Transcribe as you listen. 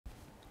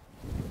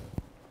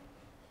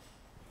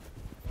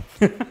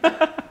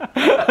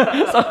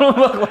Sobrang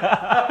bakla.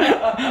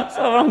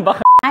 Sobrang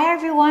bakla. Hi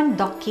everyone,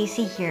 Doc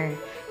Kaycee here,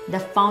 the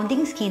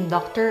founding skin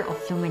doctor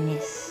of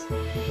Luminisce.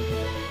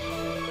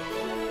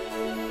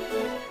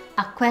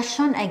 A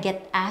question I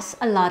get asked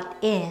a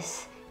lot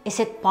is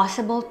it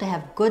possible to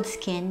have good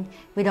skin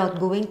without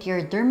going to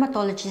your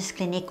dermatologist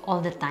clinic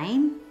all the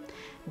time?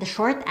 The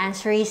short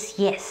answer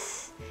is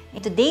yes.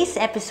 In today's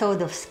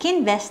episode of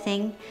Skin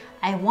Vesting,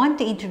 I want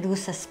to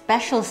introduce a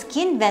special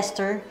skin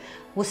investor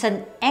who's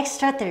an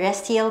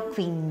extraterrestrial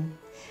queen.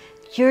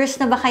 Curious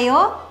na ba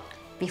kayo?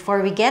 Before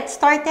we get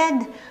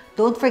started,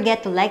 don't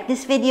forget to like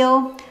this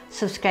video,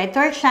 subscribe to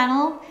our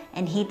channel,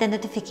 and hit the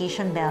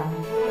notification bell.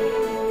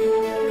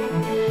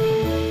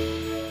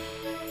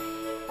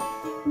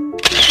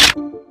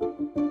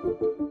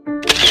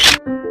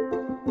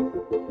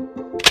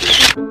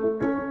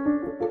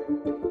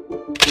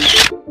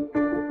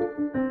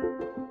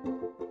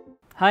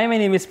 Hi, my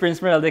name is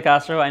Prince Merel De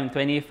Castro. I'm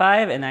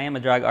 25 and I am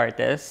a drag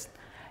artist.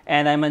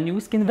 And I'm a new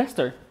skin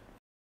investor.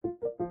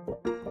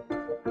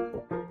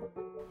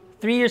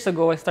 3 years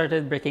ago, I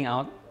started breaking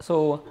out.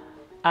 So,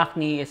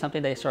 acne is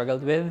something that I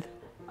struggled with.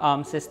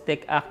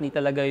 Cystic acne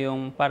talaga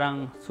yung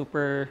parang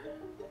super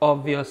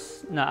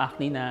obvious na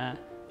acne na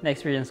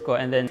experience ko.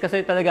 And then,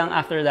 kasi talagang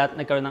after that,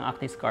 nagkaroon ng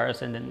acne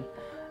scars and then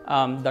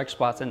dark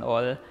spots and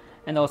all.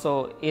 And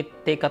also, it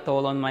take a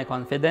toll on my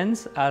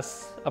confidence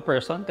as a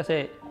person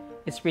kasi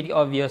it's pretty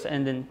obvious,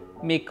 and then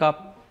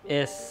makeup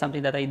is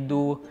something that I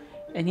do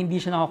and hindi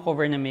siya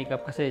nako-cover na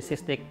makeup kasi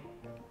cystic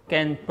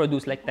can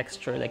produce like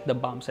texture, like the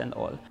bumps and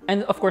all.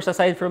 And of course,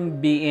 aside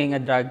from being a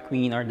drag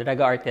queen or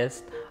drag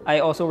artist, I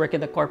also work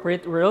in the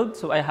corporate world,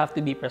 so I have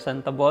to be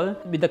presentable.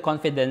 With the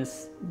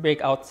confidence,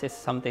 breakouts is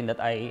something that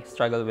I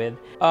struggle with.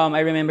 I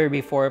remember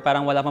before,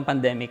 parang wala pang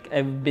pandemic,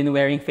 I've been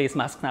wearing face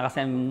masks na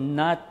kasi I'm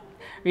not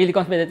really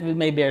confident with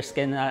my bare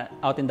skin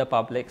out in the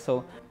public.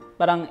 So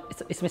parang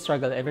it's my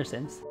struggle ever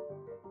since.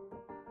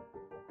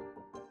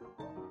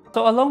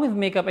 So along with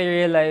makeup, I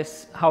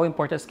realized how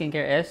important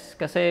skincare is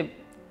kasi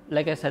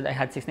like I said, I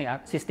had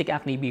cystic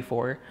acne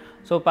before.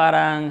 So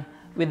parang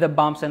with the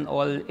bumps and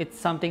all, it's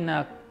something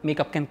na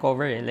makeup can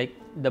cover eh. Like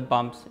the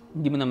bumps,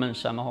 hindi mo naman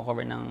siya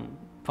mako-cover ng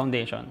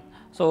foundation.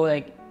 So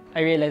like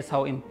I realized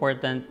how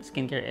important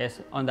skincare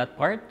is on that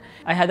part.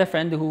 I had a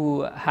friend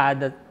who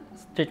had a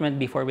treatment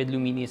before with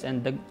Luminisce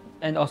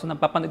and also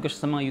napapanood ko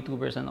siya sa mga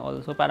YouTubers and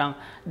all. So parang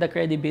the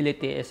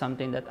credibility is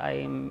something that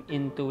I'm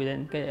into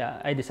and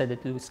kaya I decided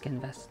to do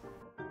Skinvest.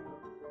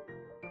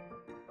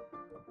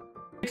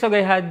 So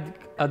I had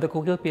the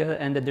cochlear peel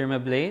and the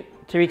dermablade.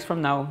 3 weeks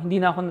from now, hindi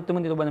na ako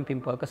tumutituba ng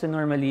pimple kasi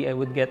normally I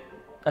would get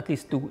at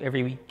least 2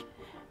 every week.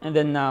 And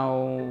then now,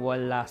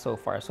 wala so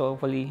far. So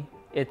hopefully,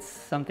 it's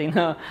something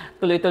na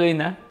tuloy-tuloy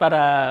na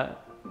para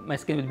my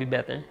skin would be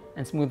better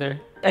and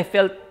smoother. I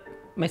felt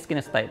my skin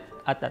is tight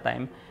at that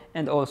time.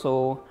 And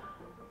also,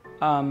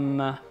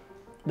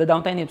 the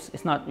downtime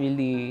is not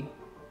really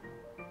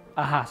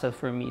a hassle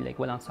for me, like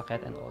walang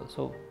sakit and all.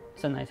 So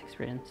it's a nice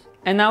experience.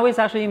 And now it's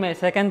actually my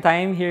second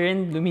time here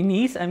in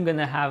Luminisce. I'm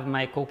gonna have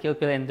my cochlear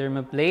peel and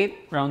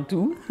dermablade round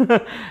 2.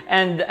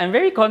 And I'm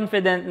very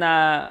confident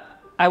na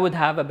I would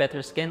have a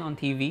better skin on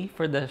TV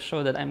for the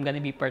show that I'm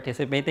gonna be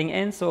participating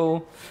in.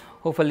 So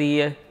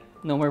hopefully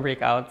no more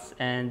breakouts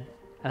and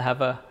I'll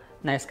have a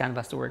nice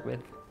canvas to work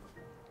with.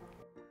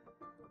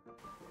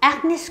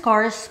 Acne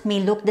scars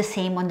may look the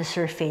same on the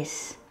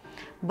surface,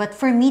 but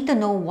for me to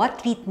know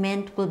what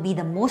treatment will be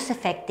the most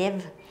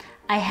effective,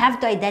 I have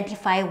to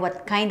identify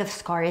what kind of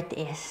scar it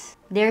is.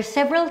 There are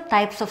several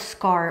types of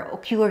scar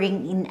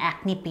occurring in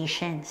acne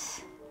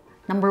patients.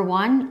 Number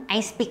 1,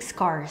 ice pick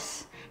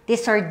scars.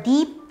 These are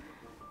deep,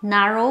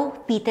 narrow,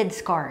 pitted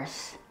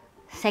scars.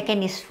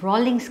 Second is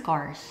rolling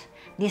scars.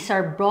 These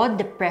are broad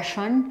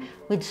depression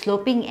with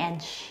sloping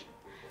edge.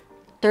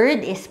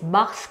 Third is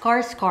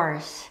boxcar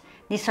scars.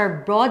 These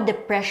are broad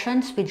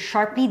depressions with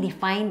sharply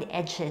defined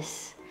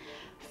edges.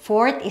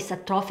 Fourth is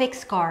atrophic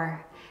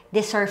scar.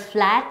 These are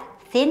flat,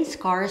 thin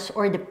scars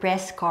or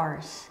depressed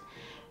scars.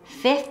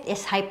 Fifth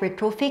is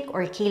hypertrophic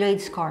or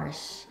keloid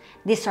scars.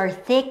 These are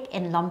thick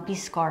and lumpy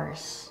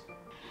scars.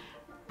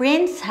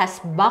 Prince has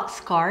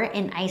box scar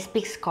and ice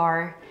pick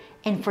scar,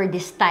 and for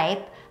this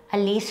type, a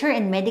laser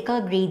and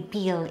medical grade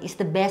peel is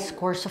the best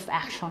course of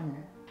action.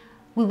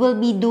 We will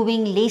be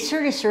doing laser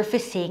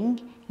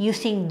resurfacing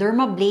using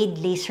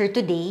dermablade laser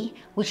today,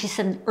 which is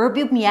an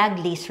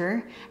erbium-YAG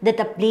laser that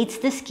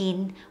ablates the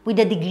skin with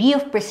a degree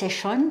of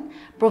precision,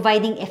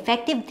 providing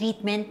effective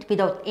treatment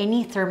without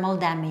any thermal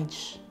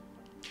damage.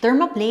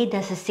 Dermablade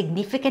has a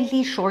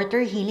significantly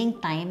shorter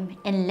healing time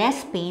and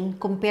less pain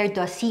compared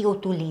to a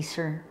CO2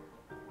 laser.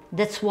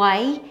 That's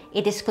why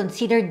it is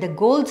considered the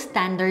gold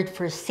standard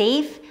for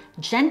safe,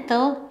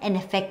 gentle, and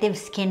effective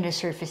skin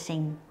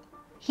resurfacing.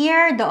 Here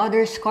are the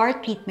other scar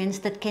treatments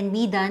that can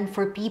be done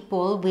for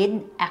people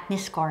with acne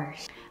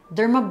scars.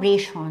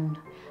 Dermabrasion,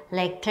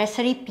 like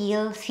tracery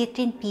peel,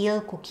 citrine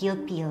peel, cochlear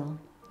peel.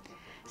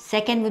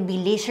 Second would be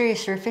laser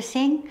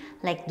resurfacing,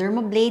 like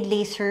dermablade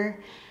laser,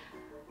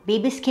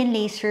 baby skin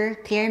laser,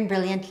 clear and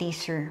brilliant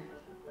laser.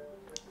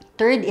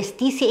 Third is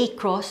TCA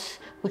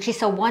Cross, which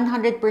is a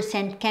 100%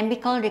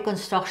 chemical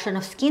reconstruction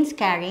of skin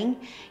scarring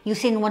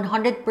using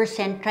 100%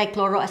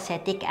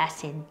 trichloroacetic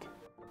acid.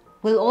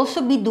 We'll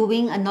also be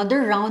doing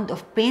another round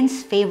of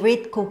Prince's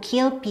favorite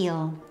coquille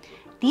peel.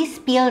 This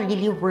peel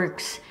really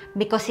works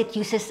because it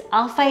uses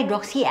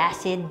alpha-hydroxy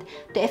acid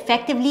to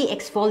effectively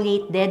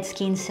exfoliate dead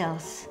skin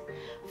cells.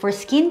 For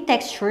skin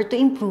texture to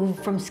improve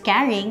from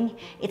scarring,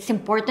 it's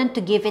important to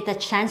give it a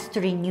chance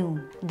to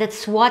renew.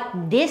 That's what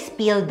this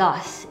peel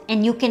does,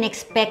 and you can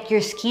expect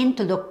your skin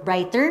to look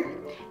brighter,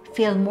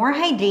 feel more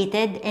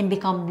hydrated, and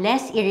become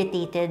less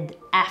irritated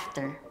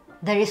after.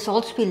 The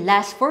results will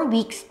last for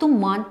weeks to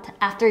months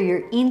after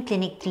your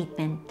in-clinic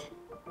treatment.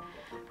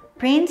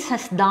 Prince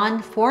has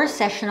done 4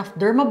 sessions of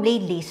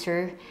dermablade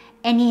laser,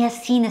 and he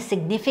has seen a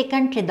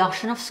significant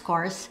reduction of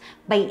scars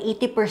by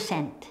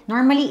 80%.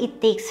 Normally, it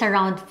takes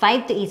around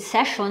 5 to 8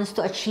 sessions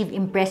to achieve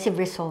impressive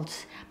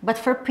results. But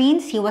for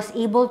Prince, he was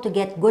able to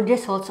get good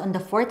results on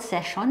the 4th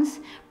sessions,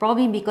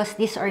 probably because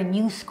these are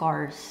new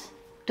scars.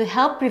 To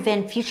help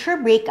prevent future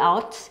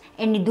breakouts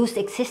and reduce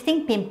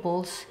existing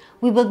pimples,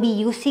 we will be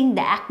using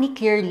the Acne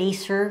Clear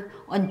Laser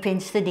on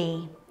Prince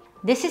today.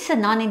 This is a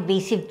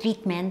non-invasive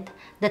treatment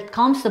that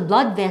calms the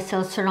blood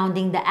vessels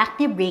surrounding the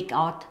acne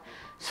breakout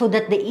so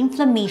that the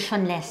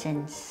inflammation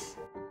lessens.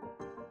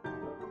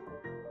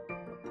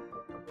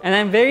 And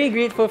I'm very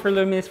grateful for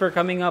Luminisce for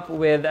coming up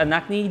with an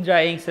acne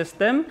drying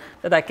system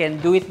that I can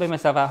do it by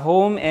myself at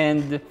home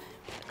and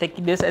take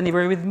this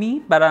anywhere with me.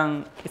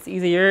 Parang it's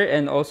easier,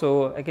 and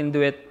also I can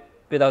do it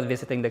without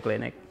visiting the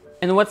clinic.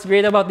 And what's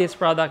great about this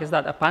product is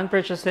that upon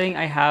purchasing,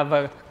 I have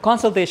a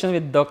consultation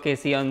with Doc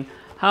Kaycee on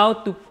how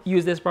to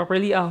use this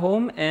properly at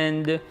home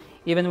and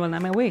even when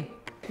I'm away.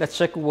 Let's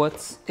check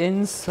what's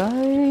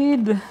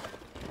inside.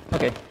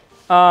 Okay,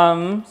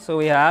 so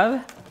we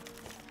have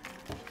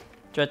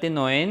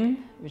tretinoin,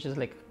 which is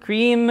like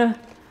cream.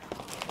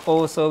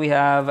 Also, we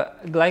have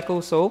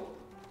glyco soap.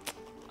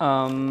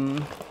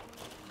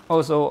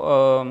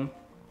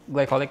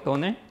 Glycolic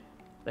toner,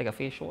 like a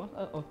facial.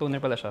 Oh, toner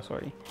pala siya,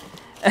 sorry.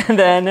 And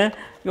then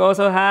you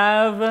also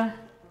have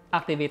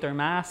activator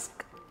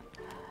mask.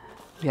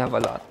 We have a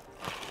lot.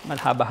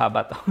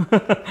 Malhaba-haba to.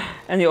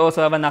 And you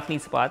also have an acne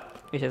spot,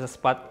 which is a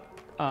spot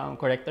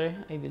corrector,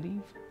 I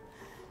believe.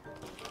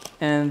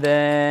 And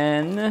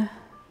then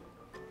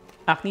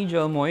acne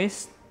gel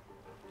moist.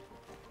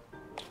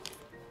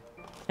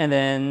 And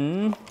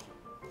then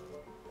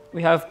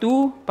we have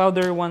 2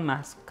 powder 1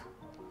 mask.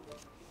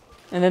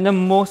 And then the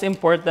most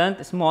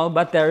important, small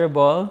but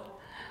terrible,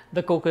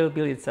 the coquille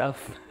peel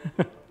itself.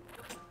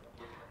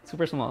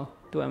 Super small,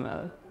 2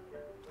 ml.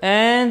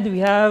 And we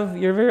have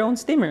your very own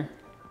steamer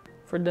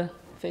for the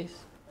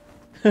face.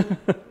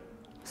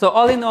 So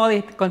all in all,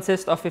 it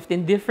consists of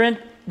 15 different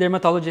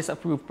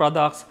dermatologist-approved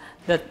products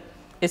that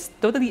is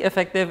totally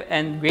effective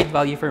and great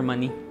value for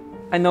money.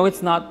 I know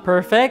it's not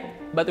perfect,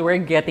 but we're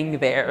getting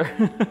there.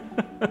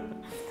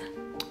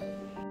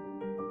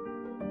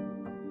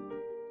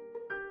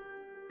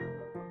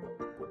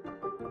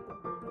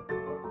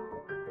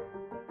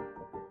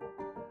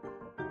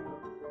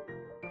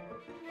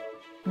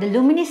 The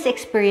Luminisce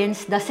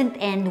experience doesn't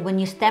end when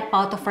you step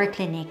out of our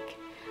clinic.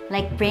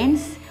 Like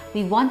Prince,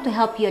 we want to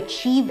help you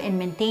achieve and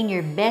maintain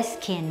your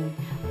best skin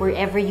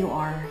wherever you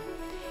are.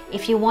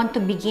 If you want to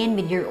begin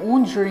with your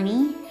own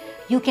journey,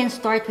 you can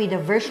start with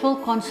a virtual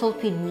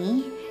consult with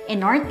me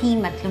and our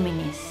team at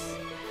Luminisce.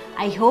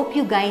 I hope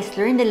you guys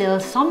learned a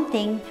little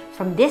something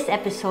from this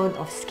episode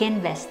of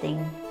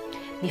Skinvesting.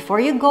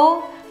 Before you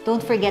go,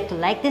 don't forget to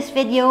like this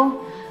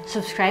video,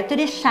 subscribe to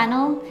this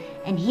channel,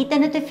 and hit the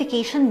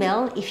notification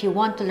bell if you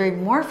want to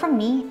learn more from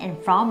me and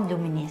from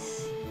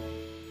Luminisce.